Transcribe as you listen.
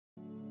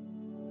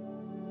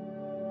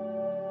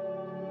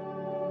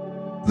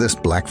This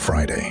Black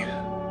Friday,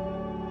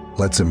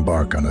 let's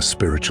embark on a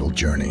spiritual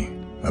journey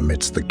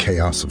amidst the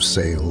chaos of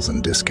sales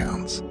and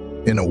discounts.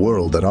 In a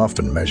world that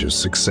often measures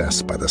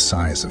success by the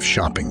size of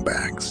shopping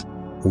bags,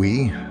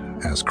 we,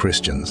 as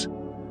Christians,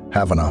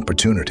 have an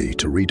opportunity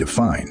to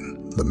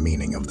redefine the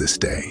meaning of this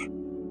day.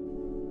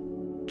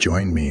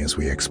 Join me as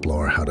we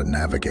explore how to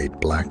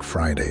navigate Black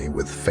Friday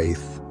with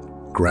faith,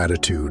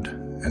 gratitude,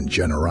 and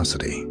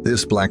generosity.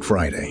 This Black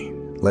Friday,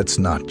 let's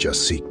not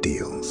just seek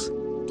deals.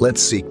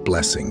 Let's seek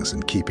blessings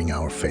in keeping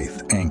our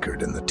faith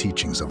anchored in the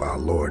teachings of our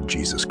Lord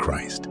Jesus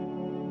Christ.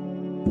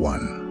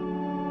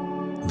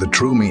 1. The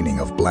true meaning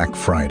of Black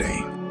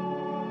Friday.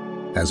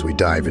 As we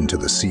dive into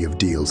the sea of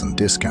deals and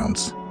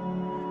discounts,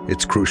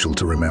 it's crucial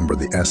to remember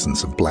the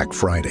essence of Black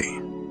Friday.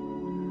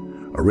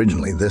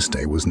 Originally, this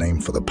day was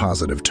named for the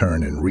positive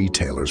turn in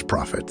retailers'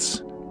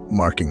 profits,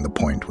 marking the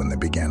point when they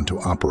began to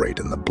operate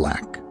in the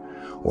black,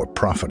 or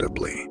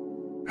profitably.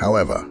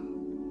 However,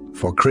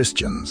 for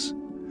Christians,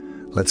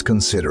 let's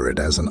consider it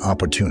as an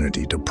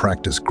opportunity to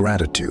practice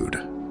gratitude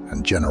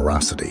and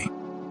generosity.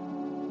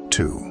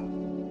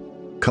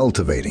 2.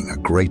 Cultivating a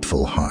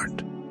grateful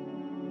heart.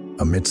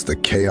 Amidst the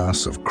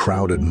chaos of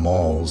crowded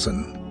malls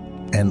and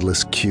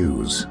endless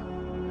queues,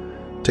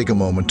 take a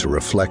moment to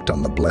reflect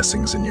on the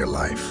blessings in your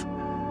life.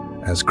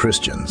 As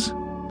Christians,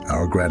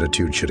 our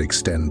gratitude should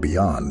extend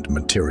beyond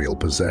material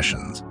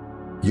possessions.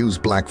 Use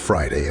Black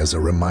Friday as a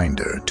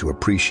reminder to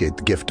appreciate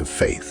the gift of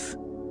faith,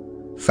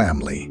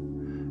 family,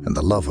 and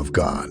the love of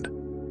God.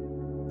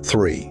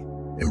 3.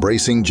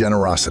 Embracing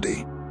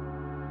generosity.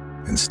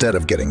 Instead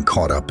of getting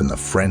caught up in the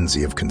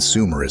frenzy of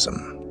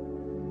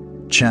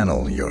consumerism,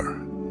 channel your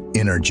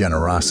inner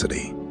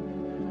generosity.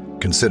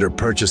 Consider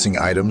purchasing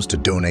items to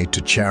donate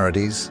to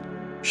charities,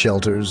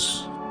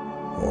 shelters,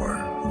 or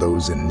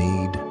those in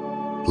need.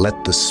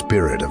 Let the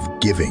spirit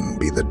of giving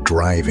be the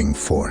driving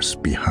force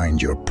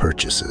behind your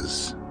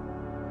purchases,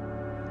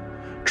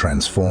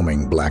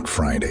 transforming Black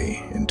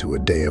Friday into a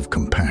day of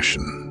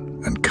compassion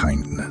and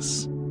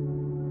kindness.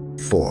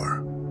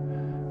 4.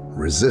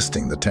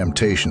 Resisting the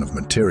temptation of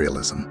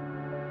materialism.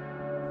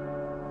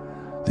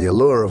 The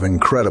allure of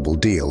incredible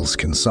deals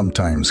can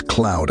sometimes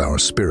cloud our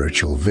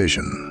spiritual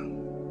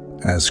vision.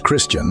 As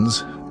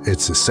Christians,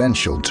 it's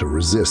essential to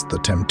resist the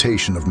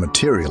temptation of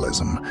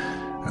materialism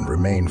and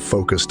remain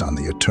focused on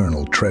the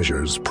eternal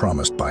treasures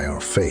promised by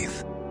our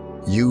faith.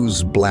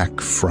 Use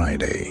Black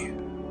Friday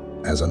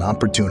as an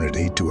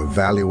opportunity to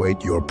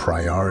evaluate your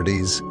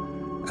priorities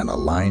and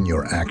align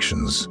your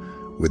actions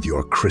with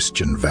your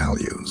Christian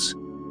values.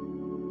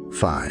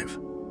 5.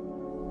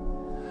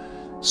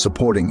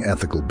 Supporting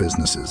ethical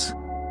businesses.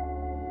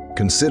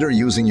 Consider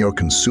using your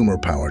consumer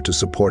power to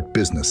support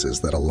businesses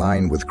that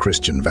align with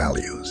Christian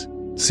values.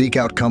 Seek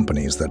out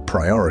companies that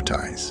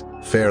prioritize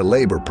fair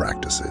labor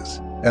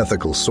practices,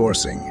 ethical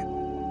sourcing,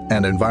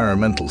 and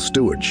environmental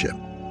stewardship.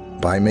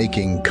 By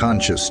making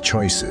conscious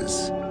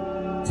choices,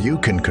 you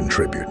can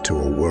contribute to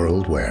a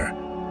world where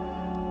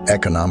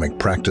economic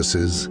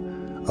practices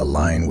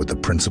align with the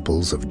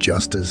principles of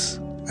justice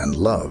and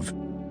love.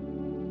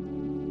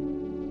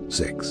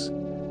 6.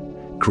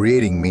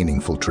 Creating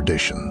meaningful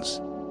traditions.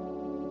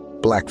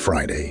 Black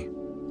Friday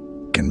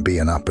can be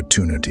an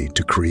opportunity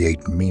to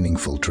create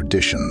meaningful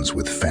traditions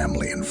with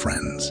family and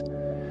friends.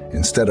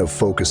 Instead of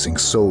focusing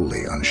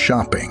solely on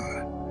shopping,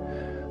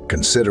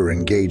 consider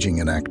engaging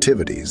in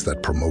activities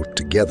that promote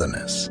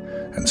togetherness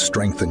and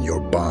strengthen your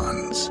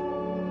bonds.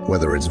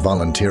 Whether it's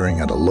volunteering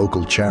at a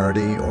local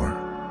charity or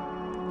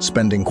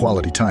spending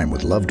quality time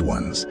with loved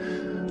ones,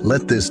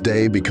 let this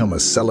day become a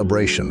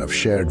celebration of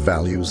shared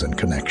values and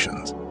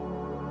connections.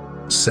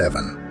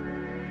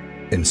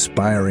 7.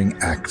 Inspiring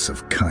acts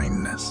of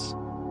kindness.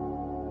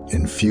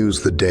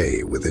 Infuse the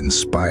day with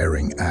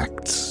inspiring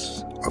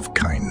acts of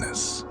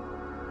kindness.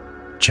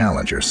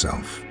 Challenge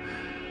yourself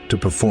to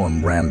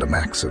perform random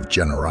acts of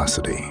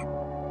generosity,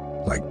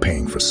 like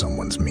paying for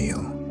someone's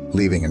meal,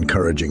 leaving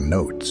encouraging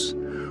notes,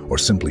 or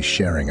simply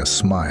sharing a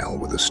smile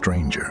with a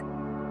stranger.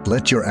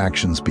 Let your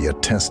actions be a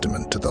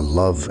testament to the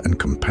love and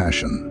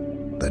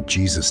compassion that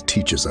Jesus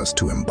teaches us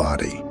to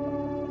embody.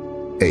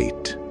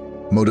 8.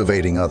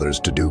 Motivating others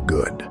to do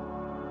good.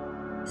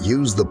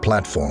 Use the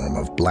platform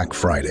of Black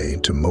Friday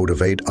to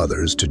motivate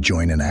others to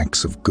join in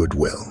acts of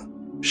goodwill.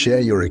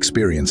 Share your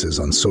experiences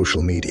on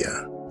social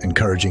media,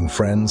 encouraging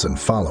friends and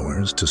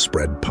followers to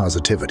spread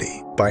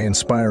positivity. By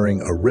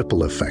inspiring a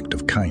ripple effect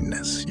of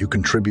kindness, you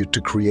contribute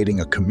to creating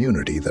a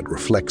community that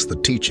reflects the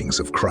teachings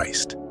of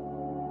Christ.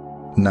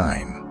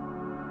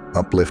 9.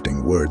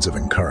 Uplifting words of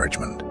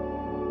encouragement.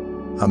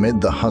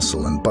 Amid the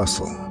hustle and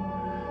bustle,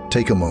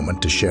 take a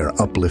moment to share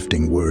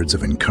uplifting words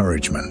of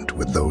encouragement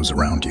with those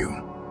around you.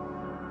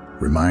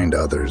 Remind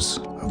others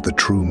of the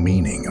true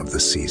meaning of the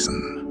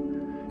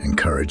season,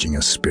 encouraging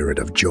a spirit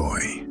of joy,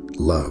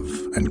 love,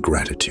 and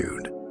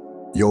gratitude.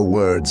 Your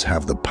words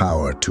have the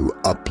power to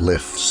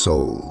uplift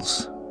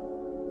souls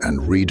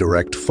and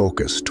redirect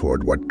focus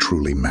toward what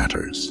truly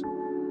matters.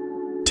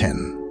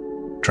 10.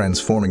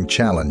 Transforming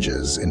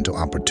challenges into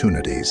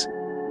opportunities.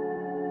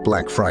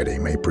 Black Friday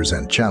may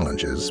present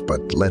challenges,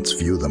 but let's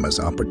view them as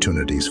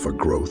opportunities for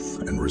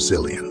growth and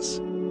resilience.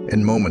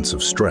 In moments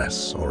of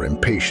stress or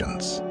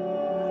impatience,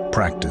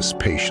 practice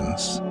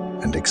patience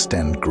and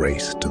extend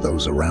grace to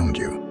those around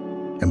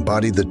you.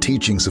 Embody the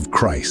teachings of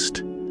Christ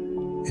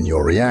in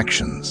your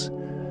reactions,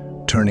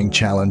 turning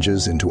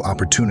challenges into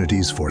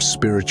opportunities for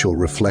spiritual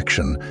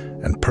reflection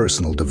and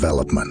personal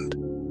development.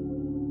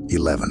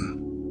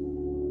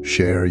 11.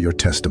 Share your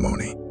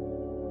testimony.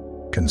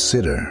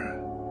 Consider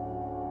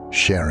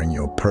sharing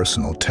your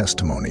personal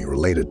testimony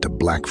related to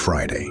Black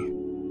Friday.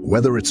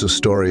 Whether it's a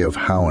story of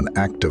how an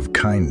act of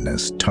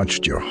kindness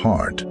touched your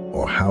heart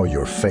or how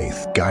your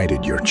faith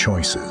guided your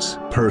choices,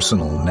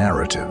 personal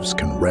narratives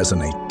can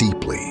resonate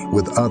deeply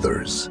with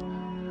others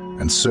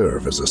and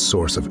serve as a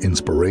source of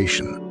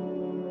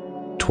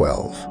inspiration.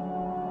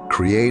 12.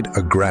 Create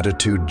a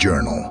gratitude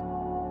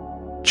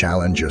journal.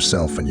 Challenge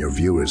yourself and your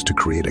viewers to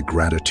create a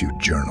gratitude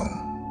journal,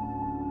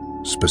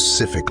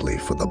 specifically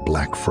for the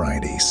Black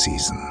Friday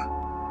season.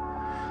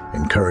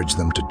 Encourage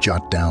them to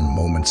jot down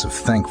moments of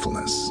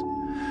thankfulness,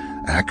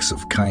 acts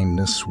of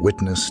kindness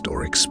witnessed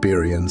or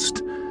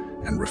experienced,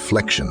 and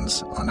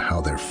reflections on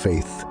how their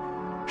faith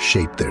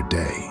shaped their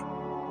day.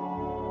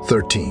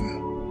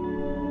 13.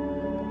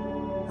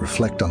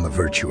 Reflect on the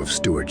virtue of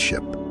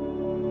stewardship.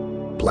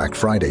 Black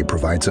Friday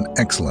provides an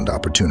excellent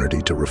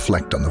opportunity to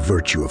reflect on the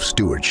virtue of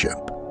stewardship,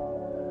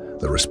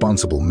 the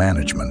responsible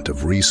management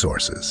of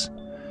resources.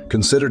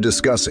 Consider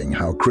discussing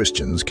how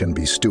Christians can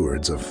be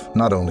stewards of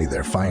not only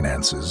their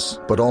finances,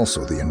 but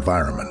also the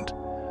environment,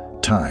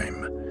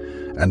 time,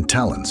 and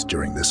talents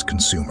during this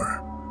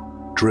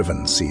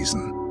consumer-driven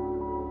season.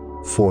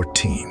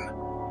 14.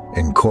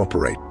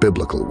 Incorporate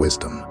biblical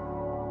wisdom.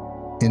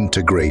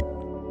 Integrate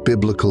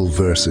biblical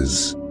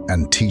verses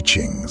and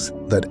teachings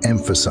that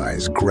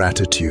emphasize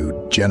gratitude,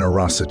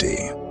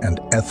 generosity, and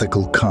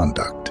ethical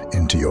conduct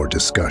into your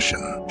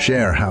discussion.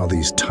 Share how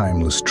these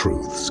timeless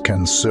truths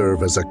can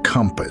serve as a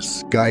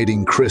compass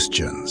guiding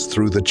Christians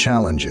through the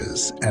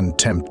challenges and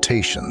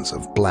temptations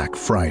of Black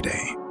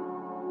Friday.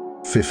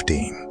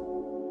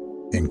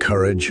 15.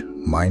 Encourage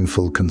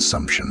mindful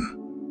consumption.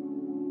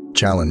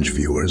 Challenge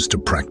viewers to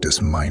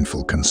practice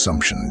mindful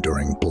consumption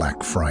during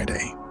Black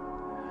Friday.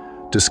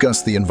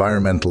 Discuss the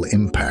environmental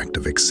impact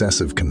of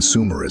excessive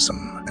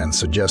consumerism and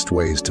suggest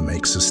ways to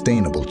make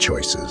sustainable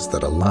choices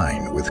that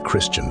align with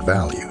Christian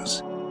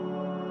values.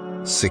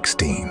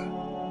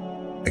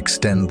 16.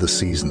 Extend the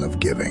season of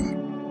giving.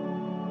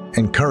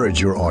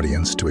 Encourage your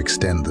audience to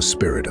extend the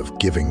spirit of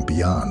giving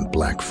beyond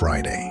Black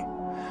Friday.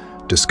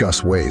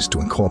 Discuss ways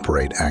to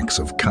incorporate acts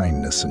of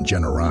kindness and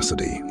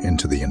generosity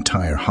into the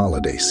entire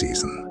holiday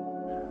season,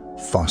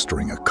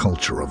 fostering a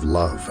culture of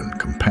love and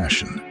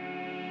compassion.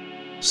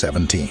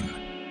 17.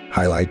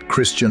 Highlight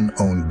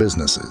Christian-owned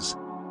businesses.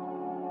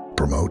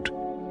 Promote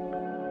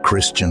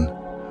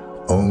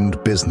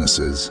Christian-owned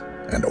businesses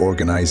and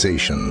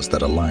organizations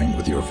that align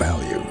with your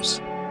values.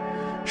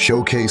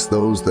 Showcase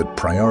those that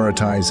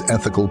prioritize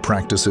ethical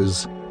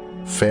practices,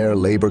 fair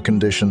labor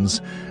conditions,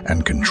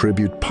 and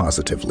contribute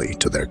positively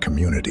to their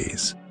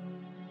communities.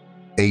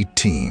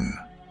 18.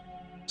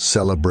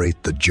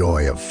 Celebrate the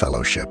joy of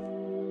fellowship.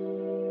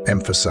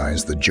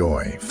 Emphasize the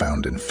joy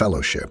found in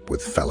fellowship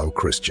with fellow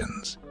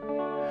Christians.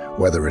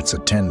 Whether it's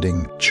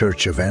attending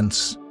church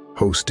events,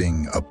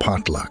 hosting a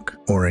potluck,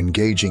 or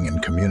engaging in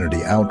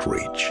community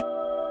outreach,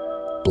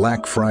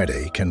 Black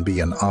Friday can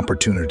be an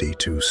opportunity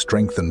to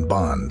strengthen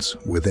bonds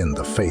within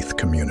the faith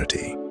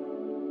community.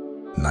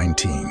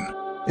 19.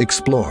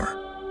 Explore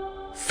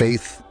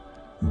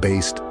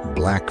faith-based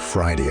Black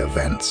Friday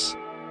events.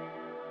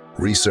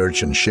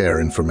 Research and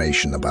share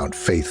information about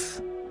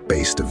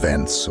faith-based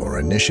events or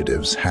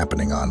initiatives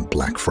happening on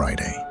Black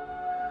Friday.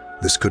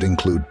 This could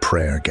include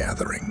prayer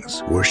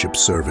gatherings, worship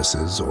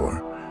services,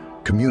 or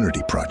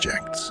community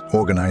projects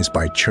organized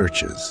by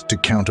churches to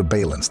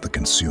counterbalance the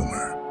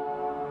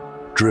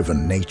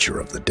consumer-driven nature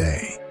of the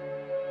day.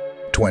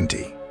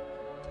 20.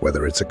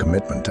 Whether it's a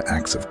commitment to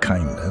acts of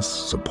kindness,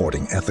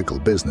 supporting ethical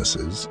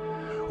businesses,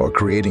 or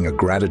creating a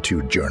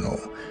gratitude journal,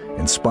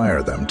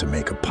 inspire them to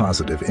make a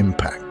positive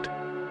impact.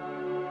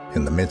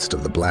 In the midst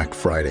of the Black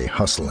Friday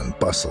hustle and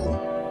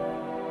bustle,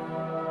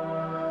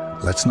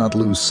 let's not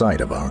lose sight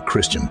of our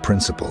Christian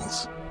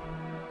principles.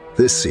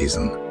 This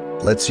season,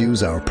 let's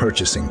use our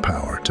purchasing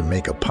power to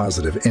make a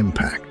positive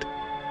impact,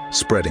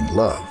 spreading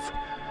love,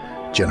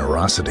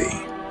 generosity,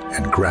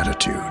 and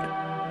gratitude.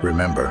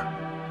 Remember,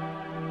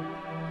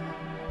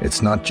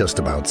 it's not just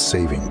about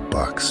saving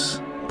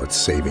bucks, but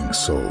saving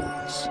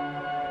souls.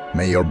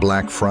 May your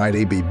Black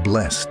Friday be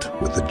blessed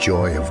with the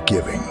joy of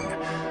giving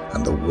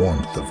and the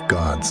warmth of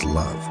God's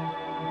love.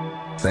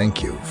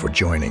 Thank you for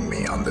joining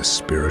me on this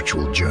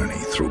spiritual journey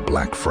through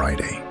Black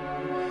Friday.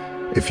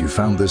 If you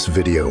found this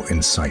video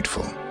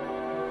insightful,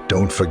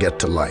 don't forget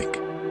to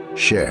like,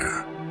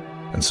 share,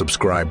 and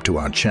subscribe to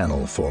our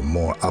channel for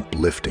more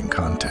uplifting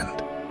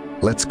content.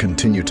 Let's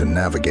continue to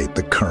navigate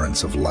the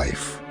currents of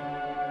life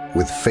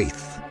with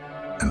faith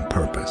and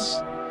purpose.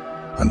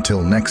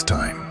 Until next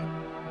time,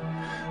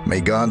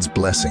 may God's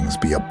blessings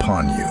be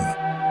upon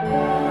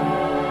you.